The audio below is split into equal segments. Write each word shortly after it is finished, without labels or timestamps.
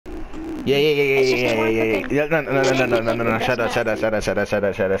Yeah. No. Shut up.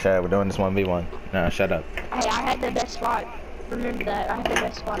 We're doing this 1v1. Nah, shut up. Hey, I had the best spot. Remember that. I had the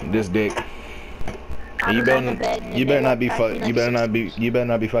best spot. This dick. You better not be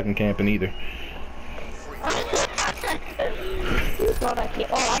fucking camping either.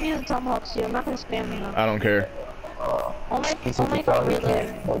 Oh, I'm using tomahawks too. I'm not gonna spam them. I don't care. Only if I'm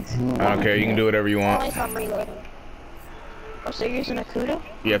reloading. I don't care. You can do whatever you want. Only if I'm reloading. Oh, so you're using a Kudo?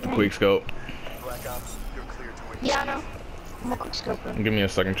 You have to quick scope. Yeah, I know. I'm a quick scoper. Give me a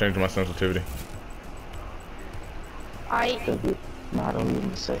second. Change my sensitivity. I don't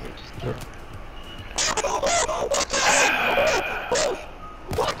even say it. Just kill.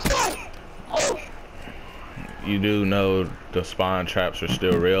 You do know the spawn traps are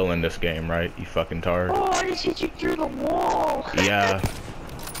still real in this game, right? You fucking tard. Oh, I just hit you through the wall. Yeah.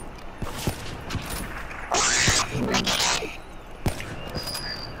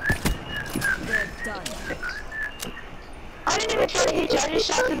 I didn't even try to hit you. I just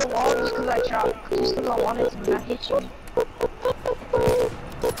shot through the wall just because I shot. Just because I wanted to not hit you.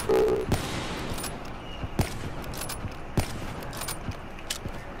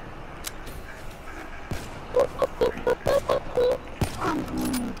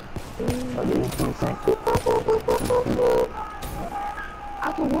 I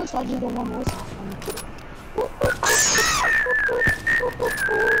can one shot, just don't want more shot.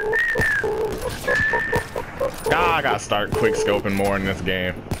 I gotta start quick scoping more in this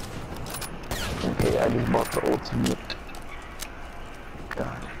game. Okay, I just bought the ultimate.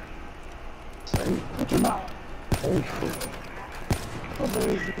 God. Sorry. What you bought?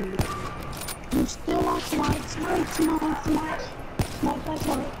 You still on smite.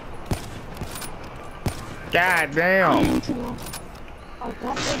 God damn. I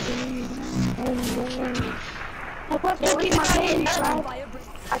got the game. I got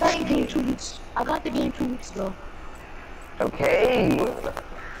the game 2 weeks. I got the game 2 weeks ago. Okay.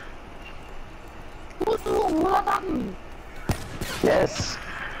 What about me? Yes.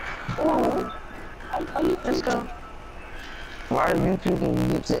 Oh. Let's go. Why are you choosing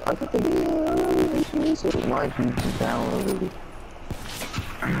music? I got the game. Why did you download it?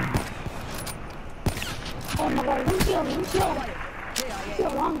 Oh my god, let me see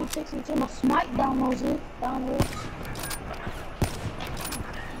how long it takes until my smite downloads it.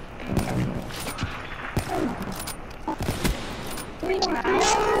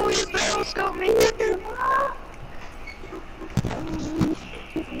 Oh, you barrel scoped me.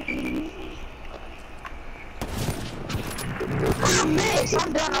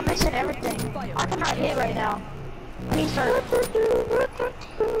 I'm done. I'm missing everything. I cannot hit right now. Let me start.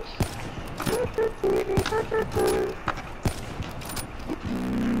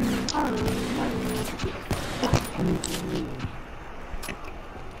 How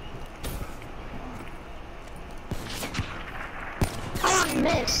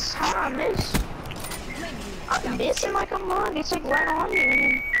did I miss? I'm missing like I'm on. It's like right on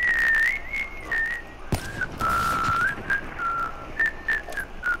you.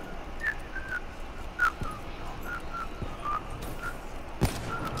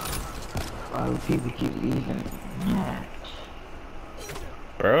 Why do people keep leaving?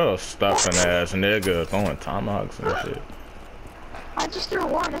 Bro, stuffing ass nigga throwing tomahawks and shit. I just threw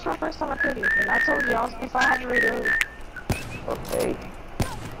one. That's my first time I could it. And I told you if I had to reload. Okay.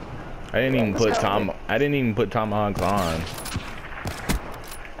 I didn't even put tomahawks on.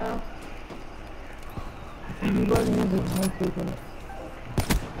 Oh.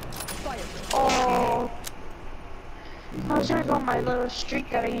 Oh. I was trying to go on my little streak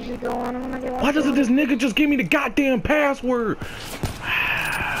that I usually go on. I'm gonna get Why doesn't this nigga just give me the goddamn password?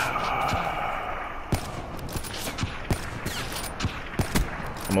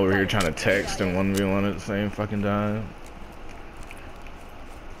 I'm over here trying to text and 1v1 at the same fucking time.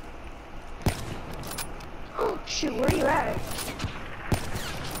 Oh shoot, where are you at?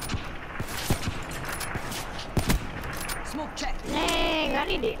 Smoke check. Dang, I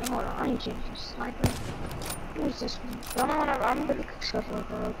need it. Hold on, I need to change this sniper. Who's this one? I'm gonna cook stuff like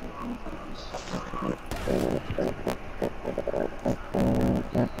that.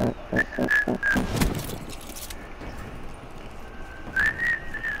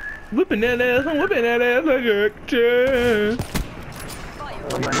 Whipping that ass, I'm whipping that ass like a chick.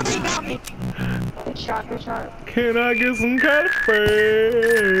 Good shot. Can I get some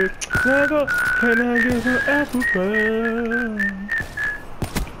coffee? Can I get some apple pie?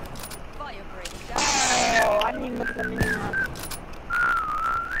 Oh, I didn't even look at the mini map.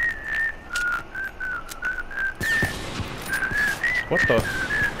 What the?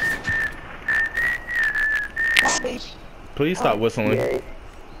 Garbage. Please stop whistling. Yeah.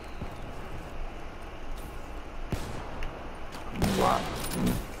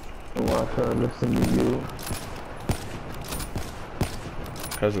 listen to you.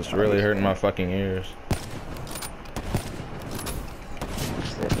 Cause it's really hurting my fucking ears. I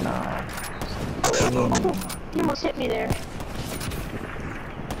said, nah. You almost hit me there.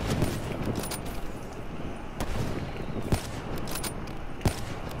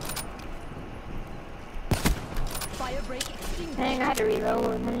 Fire break extinguished. Dang, I had to reload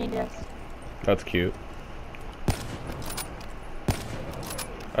and then he just... That's cute.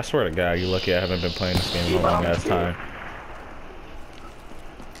 I swear to God, you lucky I haven't been playing this game in a long ass time.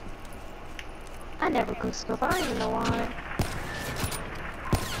 I never cook stuff, I don't even know why.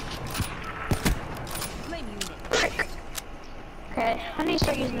 Flame unit. Frick. Okay, I need to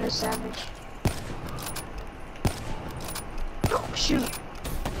start using this savage. Oh, shoot.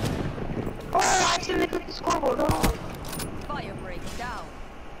 Oh, I accidentally clicked the scoreboard, hold on. Fire break down.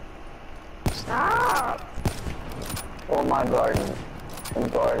 Stop. Oh my garden.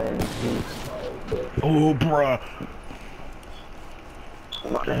 Garden. Oh, bruh.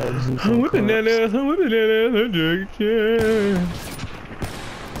 What the hell is he so I'm whipping close? that ass, I'm whipping that ass, I'm jerking.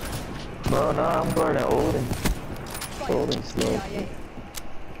 Bro, nah, I'm guarding Odin. Fire Odin slow. CIA.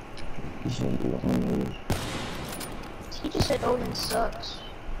 You shouldn't do it. He just said Odin sucks.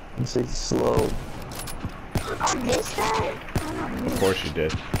 You say slow. I missed that. Of course you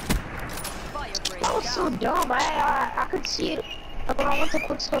did. Fire break That was so down. dumb. I could see it. Like when I went to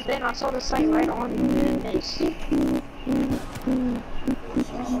quick stuff in, I saw the site right on this.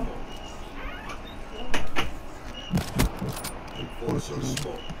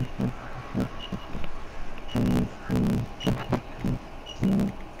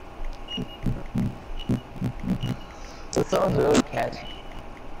 That sounds really catchy.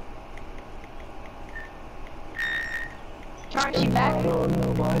 Charge you back. I don't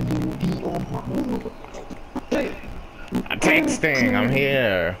know why you be on I'm texting, I'm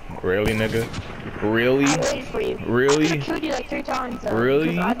here. Really, nigga? Really? I waited for you. Really? I killed you like 3 times though.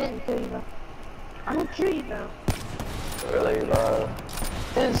 Really? I didn't kill you though. I didn't kill you though. really, bro.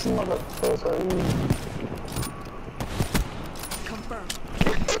 This motherfucker. Confirmed.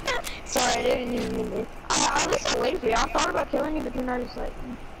 Sorry, I didn't even mean it. I was just waiting for you. I thought about killing you, but then I just like...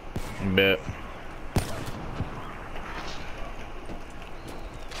 Bet.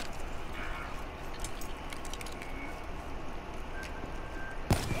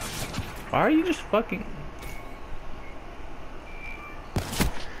 Why are you just fucking...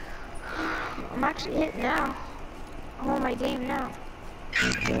 I'm actually hit now. I'm on my game now. I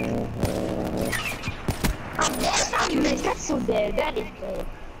missed. That's so bad. That is bad.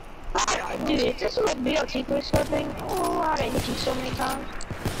 Dude, if this was like BLT quick stuffing, oh, I'd have hit you so many times.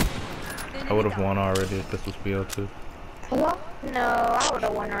 I would have won already if this was BO2. Hello? No, I would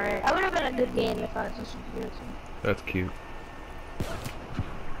have won already. I would have been a good game if I was just BLT. That's cute.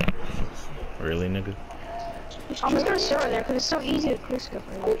 Really, nigga? I'm just gonna start there because it's so easy to quick stuff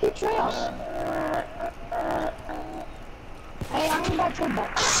right now. Trails. Hey, I'm about to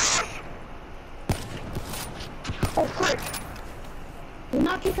back. Oh, frick. Do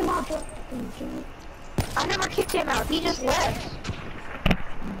not kick him out, bro. I never kicked him out. He just left.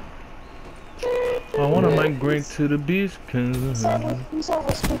 I wanna migrate to the beach, cause... He said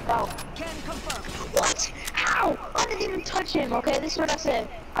was kicked out. Can confirm. What? How? I didn't even touch him. Okay, this is what I said.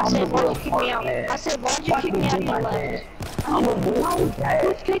 I said, why'd you kick me out? I said, why'd you kick me out? He left. I'm a boy.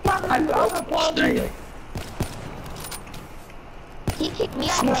 Who's kicked out of the other party? He kicked me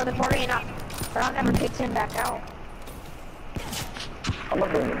out of the other party, and I never kicked him back out. I'm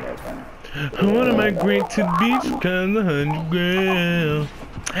gonna bring it back down. I wanna migrate to the beach, cause 100 grams.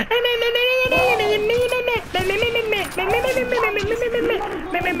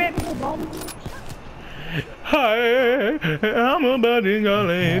 Hi, I'm about to go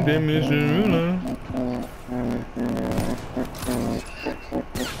late, Mr. Ruler.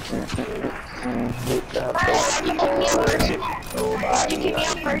 Why'd you kick me out first? Why'd you kick me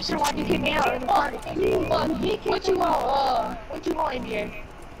out first, and why'd you kick me out of the party? What you want, NBA?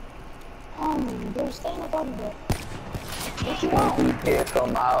 They're staying up on there. What you want? You can't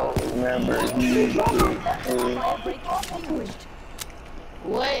come out, remember? Fire break extinguished.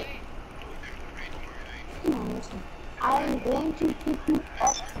 What? Come on, listen. I am going to pick you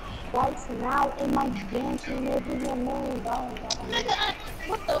up right now in my bench and you'll give you $1 million. Nigga,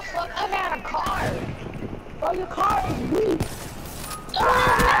 what the fuck? I got a car. Bro, your car is weak.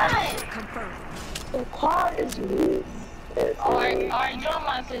 Confirmed. The car is weak. Alright, join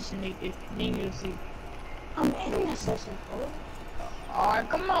my session if you need to see. I'm in a session, bro. Alright,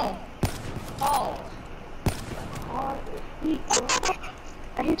 come on. Oh. Car is weak, bro.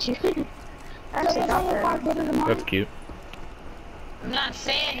 I hit you. So Actually, is not your car bad. better than mine? That's cute. I'm not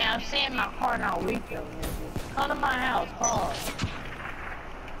saying that, I'm saying my car not refill, nigga. Come to my house, pause.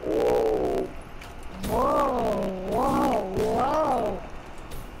 Whoa. Whoa.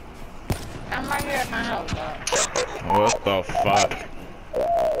 I'm right here at my house, dog. What the fuck?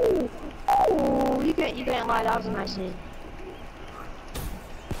 Oh, you can't lie, that was a nice hit.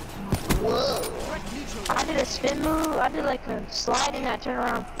 Whoa. I did a spin move, I did like a slide and I turn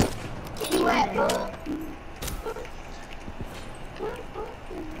around. You at, bro?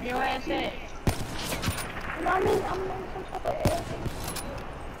 Your ass at? I'm in some type of air.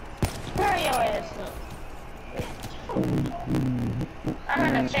 Hurry your ass up. I'm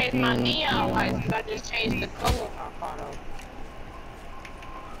gonna change my neon lights because I just changed the color of my photo.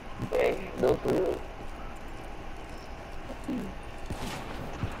 Hey, no for real.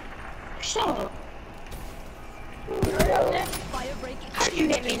 Shut up. Fire break. How did you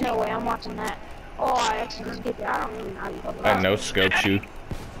hit me? No way, I'm watching that. Oh, I actually just get that. I don't even know how you fucking I no scoped you.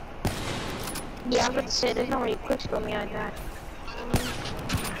 Yeah, I was about to say, there's no way you quick scope me like that.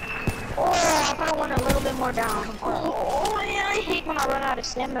 Oh, I thought I went a little bit more down. Oh, yeah, I hate when I run out of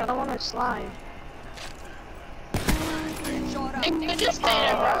stamina. I don't want to slide. Nigga, just stay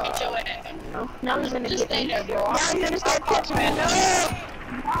there, bro. Get your ass. No, now he's gonna get me. Now he's gonna start catching me. No!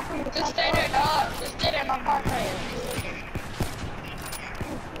 Just stay there, dog. Just stay there, my car player.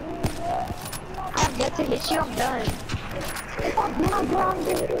 I've yet to hit you, I'm done.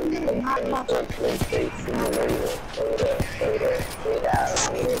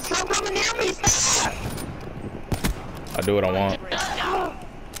 Stop coming near me, stop! I do what I want. No!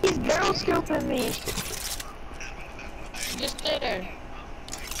 He's barrel scoping me. Just stay there.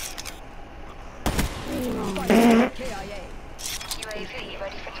 KIA.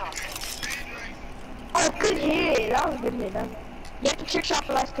 Oh, good hit. That was a good hit. You have to trick shot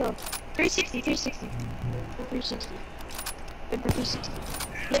for last kill. 360. 360. Get the 360.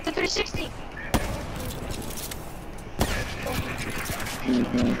 Get the 360.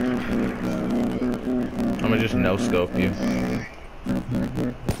 I'm gonna just no scope you.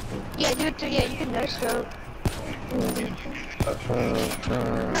 Yeah, do it too. Yeah, you can no scope. No scope.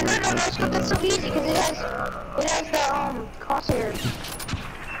 That's so easy because it has the crosshairs.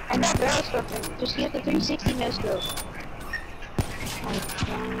 And that barrel scoping. Just get the 360 no scope.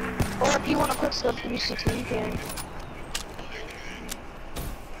 Or if you want to quick scope 360, you can.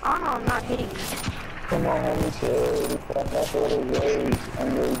 Oh no, I'm not hitting you. Come on, homie, chill. That's what it is.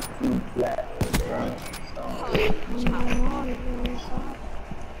 I'm really too flat.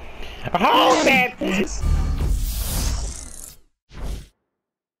 Hold it!